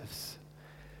lives.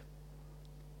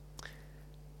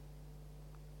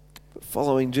 But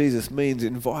following Jesus means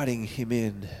inviting him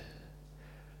in.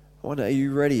 I wonder, are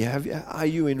you ready? Are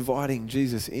you inviting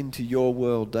Jesus into your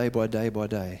world day by day by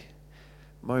day,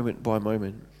 moment by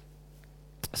moment?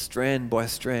 Strand by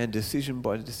strand, decision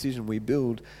by decision, we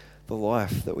build the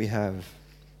life that we have.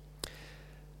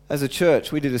 As a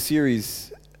church, we did a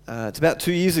series, it's about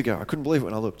 2 years ago. I couldn't believe it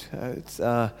when I looked. It's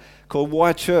called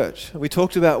Why Church? We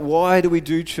talked about why do we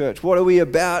do church? What are we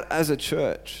about as a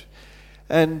church?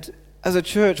 And as a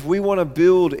church, we want to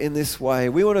build in this way.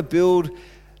 We want to build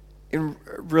in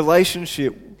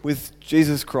relationship with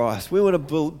Jesus Christ. We want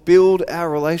to build our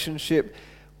relationship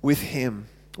with Him.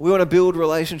 We want to build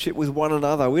relationship with one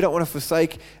another. We don't want to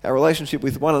forsake our relationship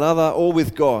with one another or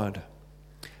with God.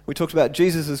 We talked about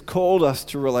Jesus has called us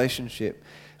to relationship.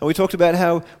 And we talked about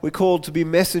how we're called to be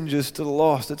messengers to the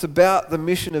lost. It's about the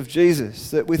mission of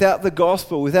Jesus, that without the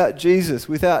gospel, without Jesus,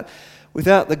 without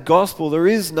the gospel, there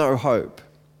is no hope.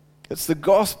 It's the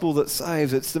gospel that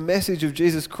saves. It's the message of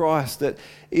Jesus Christ that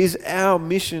is our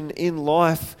mission in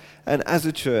life and as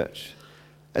a church.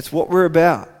 It's what we're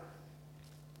about.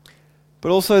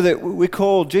 But also that we're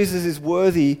called, Jesus is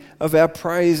worthy of our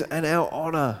praise and our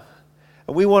honour.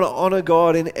 And we want to honour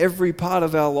God in every part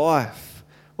of our life.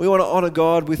 We want to honour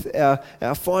God with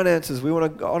our finances. We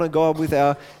want to honour God with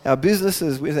our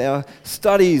businesses, with our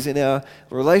studies, and our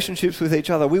relationships with each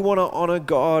other. We want to honour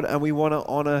God and we want to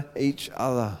honour each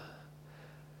other.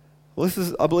 Well,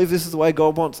 I believe this is the way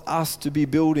God wants us to be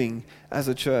building as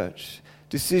a church,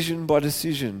 decision by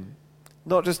decision.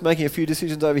 Not just making a few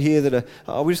decisions over here that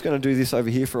are, we're just going to do this over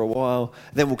here for a while,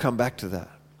 then we'll come back to that.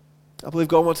 I believe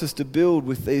God wants us to build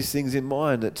with these things in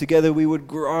mind, that together we would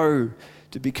grow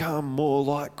to become more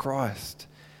like Christ.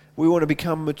 We want to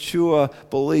become mature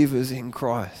believers in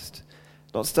Christ,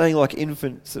 not staying like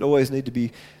infants that always need to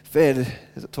be fed,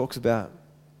 as it talks about.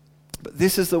 But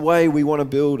this is the way we want to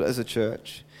build as a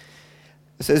church.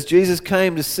 It says Jesus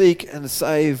came to seek and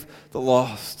save the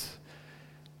lost.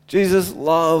 Jesus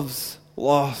loves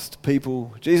lost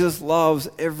people. Jesus loves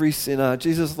every sinner.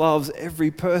 Jesus loves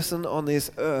every person on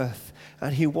this earth,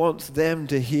 and He wants them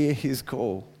to hear His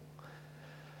call.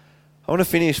 I want to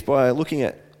finish by looking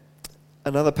at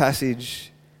another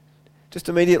passage just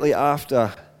immediately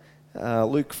after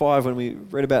Luke 5 when we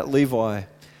read about Levi.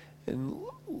 In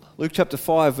Luke chapter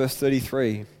 5 verse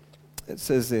 33, it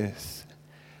says this.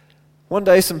 One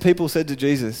day some people said to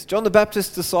Jesus, "John the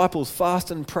Baptist's disciples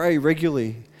fast and pray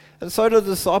regularly, and so do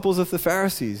the disciples of the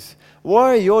Pharisees. Why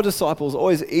are your disciples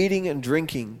always eating and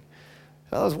drinking?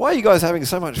 Why are you guys having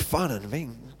so much fun and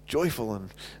being joyful?" And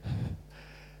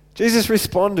Jesus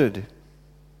responded.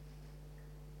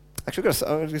 Actually,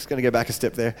 I'm just going to go back a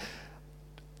step there.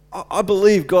 I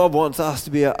believe God wants us to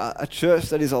be a church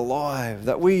that is alive,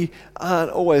 that we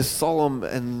aren't always solemn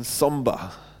and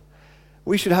somber.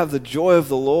 We should have the joy of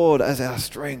the Lord as our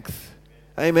strength.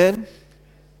 Amen?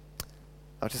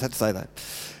 I just had to say that.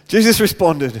 Jesus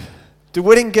responded, "Do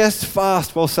wedding guests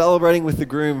fast while celebrating with the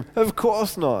groom? Of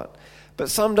course not. But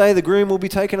someday the groom will be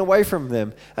taken away from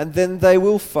them, and then they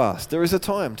will fast. There is a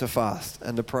time to fast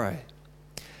and to pray."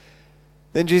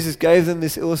 Then Jesus gave them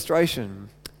this illustration.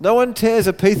 No one tears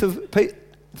a piece of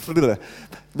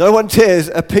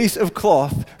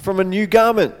cloth from a new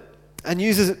garment and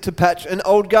uses it to patch an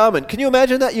old garment. Can you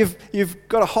imagine that? You've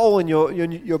got a hole in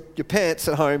your pants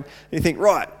at home, and you think,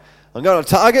 right, I'm going to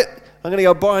Target, I'm going to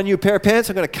go buy a new pair of pants,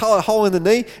 I'm going to cut a hole in the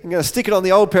knee, I'm going to stick it on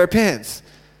the old pair of pants.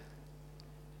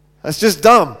 That's just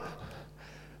dumb.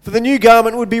 For the new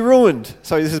garment would be ruined.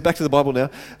 Sorry, this is back to the Bible now.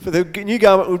 For the new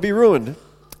garment would be ruined,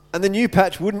 and the new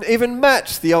patch wouldn't even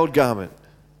match the old garment.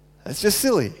 That's just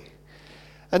silly.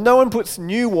 And no one puts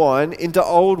new wine into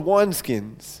old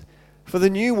wineskins, for the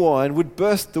new wine would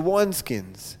burst the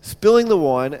wineskins, spilling the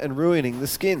wine and ruining the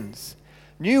skins.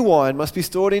 New wine must be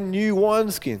stored in new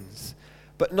wineskins,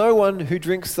 but no one who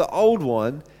drinks the old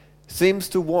wine seems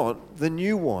to want the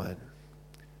new wine.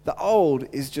 The old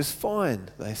is just fine,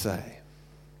 they say.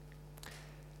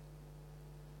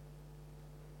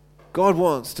 God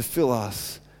wants to fill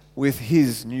us with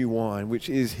His new wine, which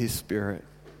is His Spirit.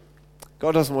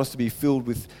 God doesn't want us to be filled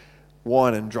with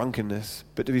wine and drunkenness,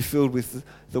 but to be filled with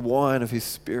the wine of His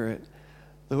Spirit,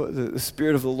 the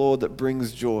Spirit of the Lord that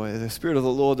brings joy, the Spirit of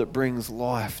the Lord that brings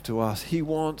life to us. He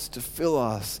wants to fill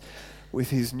us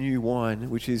with His new wine,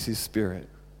 which is His Spirit.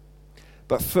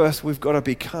 But first, we've got to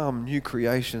become new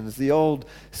creations. The old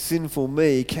sinful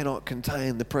me cannot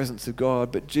contain the presence of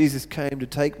God, but Jesus came to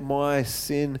take my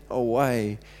sin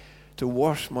away, to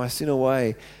wash my sin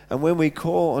away. And when we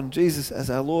call on Jesus as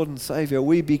our Lord and Savior,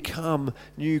 we become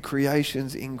new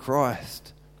creations in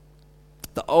Christ.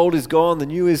 The old is gone, the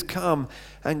new is come,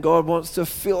 and God wants to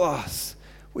fill us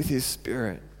with His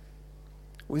Spirit,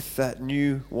 with that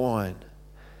new wine.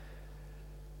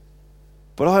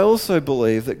 But I also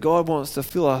believe that God wants to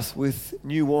fill us with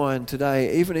new wine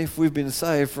today, even if we've been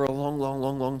saved for a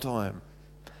long time.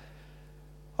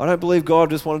 I don't believe God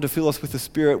just wanted to fill us with the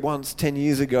Spirit once 10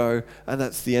 years ago, and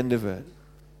that's the end of it.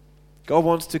 God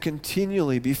wants to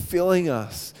continually be filling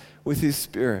us with His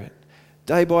Spirit,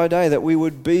 day by day, that we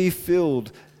would be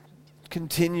filled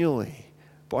continually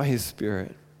by His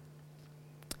Spirit.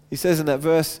 He says in that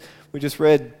verse we just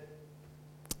read,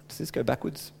 it's this go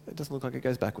backwards? It doesn't look like it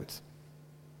goes backwards.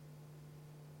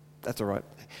 That's all right.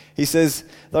 He says,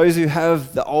 those who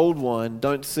have the old wine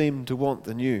don't seem to want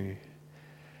the new.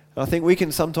 And I think we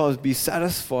can sometimes be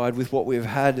satisfied with what we've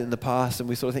had in the past, and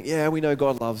we sort of think, yeah, we know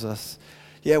God loves us.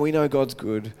 Yeah, we know God's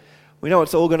good. We know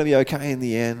it's all going to be okay in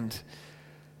the end.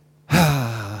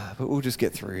 But we'll just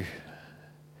get through.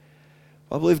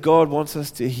 I believe God wants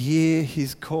us to hear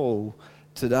his call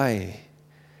today,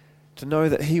 to know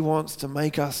that he wants to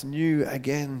make us new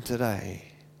again today.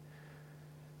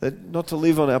 That not to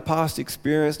live on our past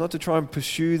experience, not to try and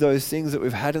pursue those things that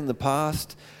we've had in the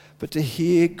past, but to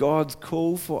hear God's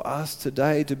call for us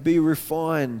today to be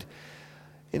refined.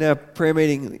 In our prayer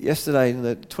meeting yesterday, in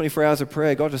the 24 hours of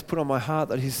prayer, God just put on my heart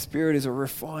that his Spirit is a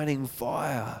refining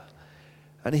fire.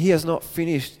 And he has not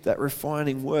finished that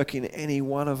refining work in any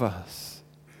one of us.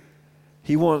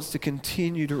 He wants to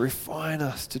continue to refine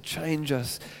us, to change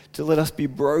us, to let us be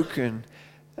broken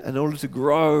in order to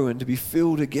grow and to be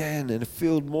filled again and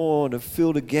filled more and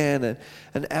filled again.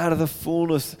 And out of the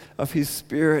fullness of his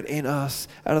Spirit in us,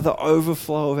 out of the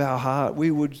overflow of our heart,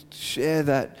 we would share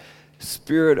that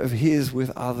Spirit of his with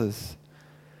others.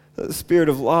 That the spirit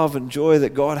of love and joy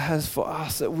that God has for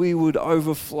us, that we would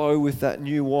overflow with that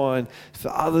new wine for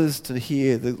others to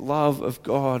hear the love of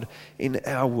God in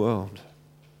our world.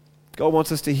 God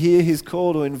wants us to hear his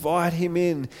call, to invite him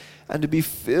in and to be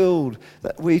filled,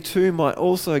 that we too might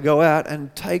also go out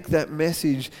and take that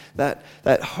message, that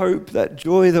hope, that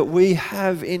joy that we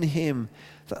have in him,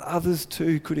 that others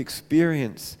too could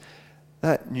experience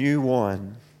that new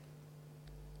wine.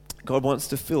 God wants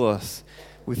to fill us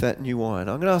with that new wine.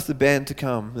 I'm going to ask the band to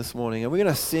come this morning, and we're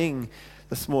going to sing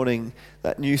this morning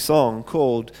that new song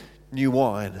called New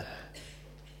Wine.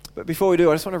 But before we do,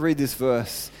 I just want to read this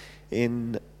verse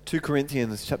in 2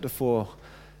 Corinthians chapter 4.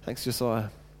 Thanks, Josiah.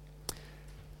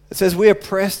 It says, we are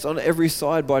pressed on every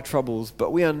side by troubles,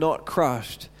 but we are not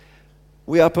crushed.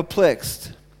 We are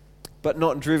perplexed, but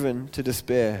not driven to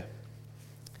despair.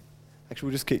 Actually,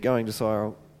 we'll just keep going, Josiah.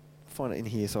 I'll find it in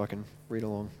here so I can read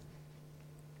along.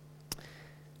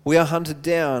 We are hunted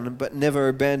down, but never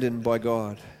abandoned by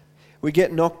God. We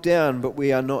get knocked down, but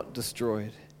we are not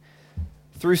destroyed.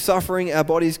 Through suffering, our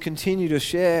bodies continue to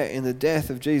share in the death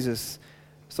of Jesus,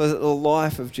 so that the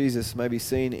life of Jesus may be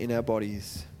seen in our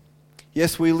bodies.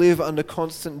 Yes, we live under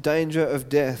constant danger of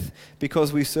death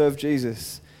because we serve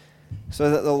Jesus, so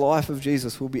that the life of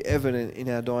Jesus will be evident in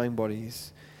our dying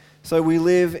bodies. So we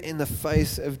live in the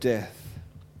face of death,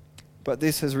 but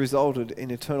this has resulted in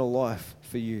eternal life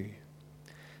for you.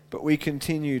 But we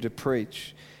continue to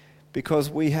preach because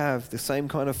we have the same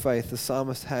kind of faith the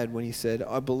psalmist had when he said,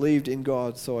 I believed in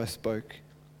God, so I spoke.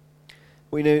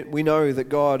 We know that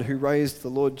God, who raised the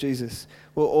Lord Jesus,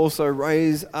 will also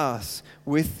raise us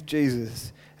with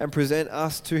Jesus and present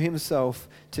us to himself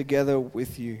together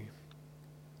with you.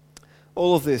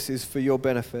 All of this is for your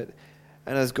benefit,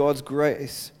 and as God's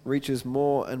grace reaches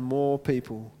more and more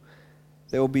people,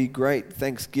 there will be great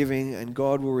thanksgiving, and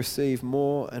God will receive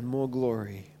more and more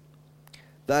glory.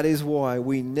 That is why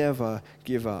we never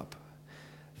give up.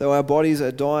 Though our bodies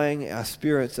are dying, our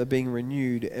spirits are being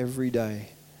renewed every day.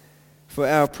 For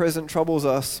our present troubles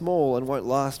are small and won't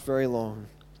last very long,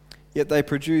 yet they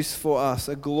produce for us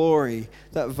a glory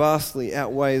that vastly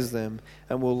outweighs them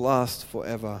and will last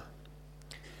forever.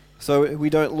 So we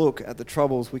don't look at the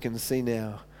troubles we can see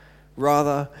now.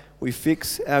 Rather, we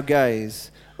fix our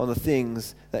gaze on the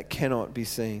things that cannot be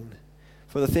seen.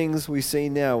 For the things we see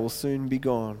now will soon be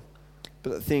gone,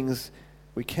 but the things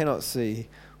we cannot see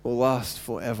will last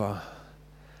forever.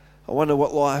 I wonder,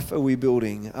 what life are we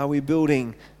building? Are we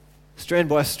building strand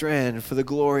by strand for the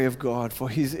glory of God, for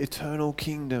his eternal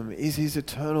kingdom? Is his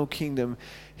eternal kingdom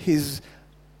his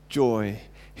joy,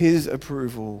 his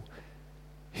approval,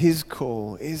 his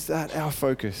call? Is that our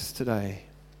focus today?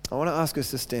 I want to ask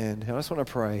us to stand. I just want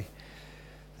to pray.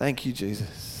 Thank you,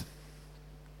 Jesus.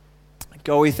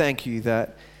 God, we thank you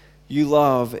that you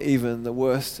love even the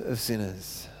worst of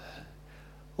sinners.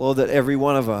 Lord, that every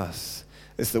one of us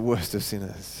is the worst of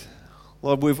sinners.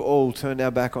 Lord, we've all turned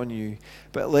our back on you.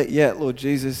 But yet, Lord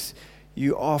Jesus,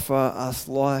 you offer us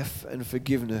life and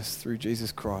forgiveness through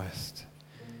Jesus Christ.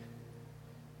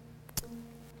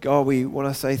 God, we want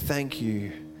to say thank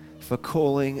you for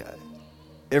calling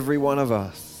every one of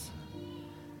us,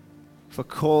 for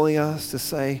calling us to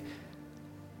say,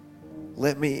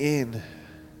 let me in.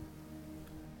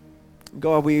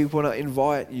 God, we want to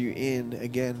invite you in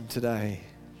again today.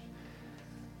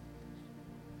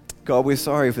 God, we're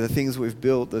sorry for the things we've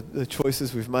built, the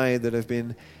choices we've made that have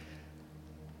been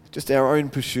just our own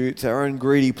pursuits, our own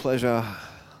greedy pleasure.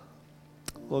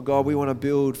 Lord God, we want to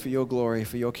build for your glory,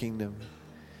 for your kingdom.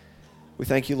 We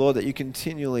thank you, Lord, that you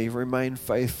continually remain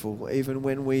faithful even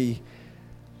when we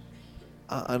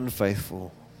are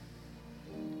unfaithful.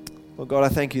 Lord God, I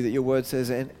thank you that your word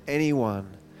says, and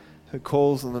anyone who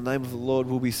calls on the name of the Lord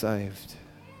will be saved.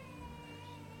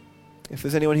 If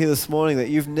there's anyone here this morning that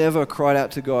you've never cried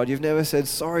out to God, you've never said,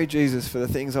 sorry, Jesus, for the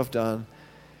things I've done.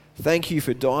 Thank you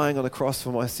for dying on the cross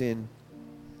for my sin.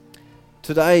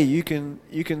 Today, you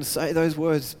can say those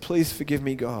words, please forgive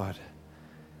me, God.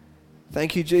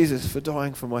 Thank you, Jesus, for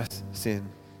dying for my sin.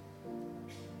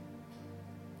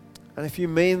 And if you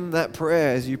mean that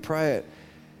prayer as you pray it,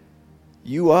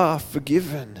 you are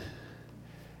forgiven.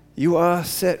 You are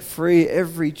set free.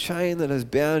 Every chain that has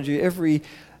bound you,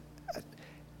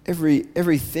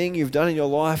 everything you've done in your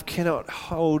life cannot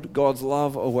hold God's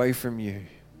love away from you.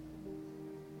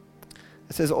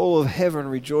 It says all of heaven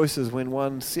rejoices when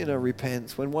one sinner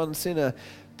repents, when one sinner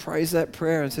prays that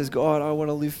prayer and says, God, I want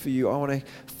to live for you. I want to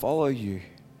follow you. It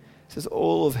says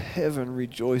all of heaven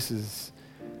rejoices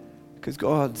because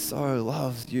God so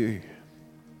loves you.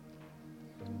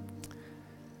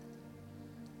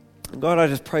 And God, I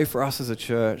just pray for us as a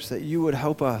church that you would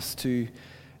help us to,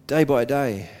 day by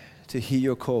day, to hear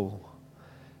your call,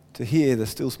 to hear the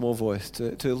still small voice,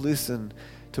 to listen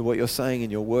to what you're saying in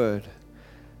your word,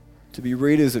 to be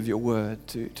readers of your word,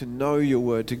 to know your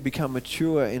word, to become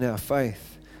mature in our faith.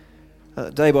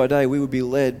 Day by day we would be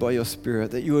led by your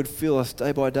Spirit, that you would fill us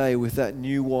day by day with that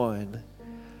new wine.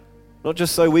 Not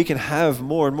just so we can have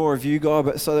more and more of you, God,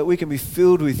 but so that we can be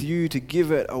filled with you to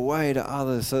give it away to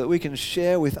others, so that we can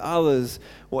share with others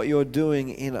what you're doing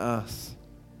in us.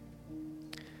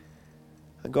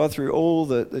 And God, through all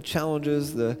the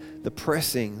challenges, the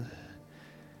pressing,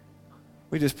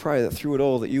 we just pray that through it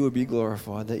all that you would be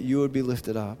glorified, that you would be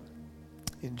lifted up.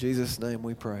 In Jesus' name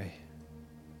we pray.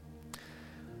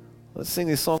 Let's sing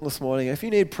this song this morning. If you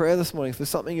need prayer this morning, if there's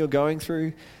something you're going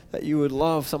through that you would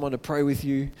love someone to pray with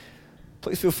you,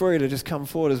 please feel free to just come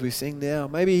forward as we sing now.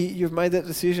 Maybe you've made that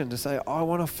decision to say, I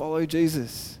want to follow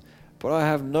Jesus, but I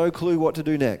have no clue what to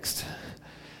do next.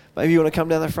 Maybe you want to come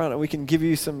down the front and we can give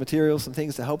you some material, some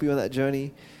things to help you on that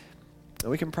journey. And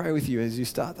we can pray with you as you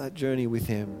start that journey with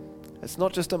him. It's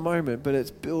not just a moment, but it's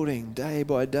building day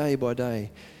by day by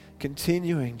day,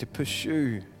 continuing to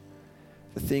pursue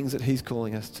the things that he's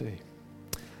calling us to.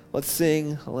 Let's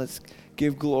sing, let's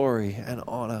give glory and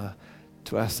honor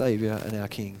to our Savior and our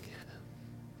King.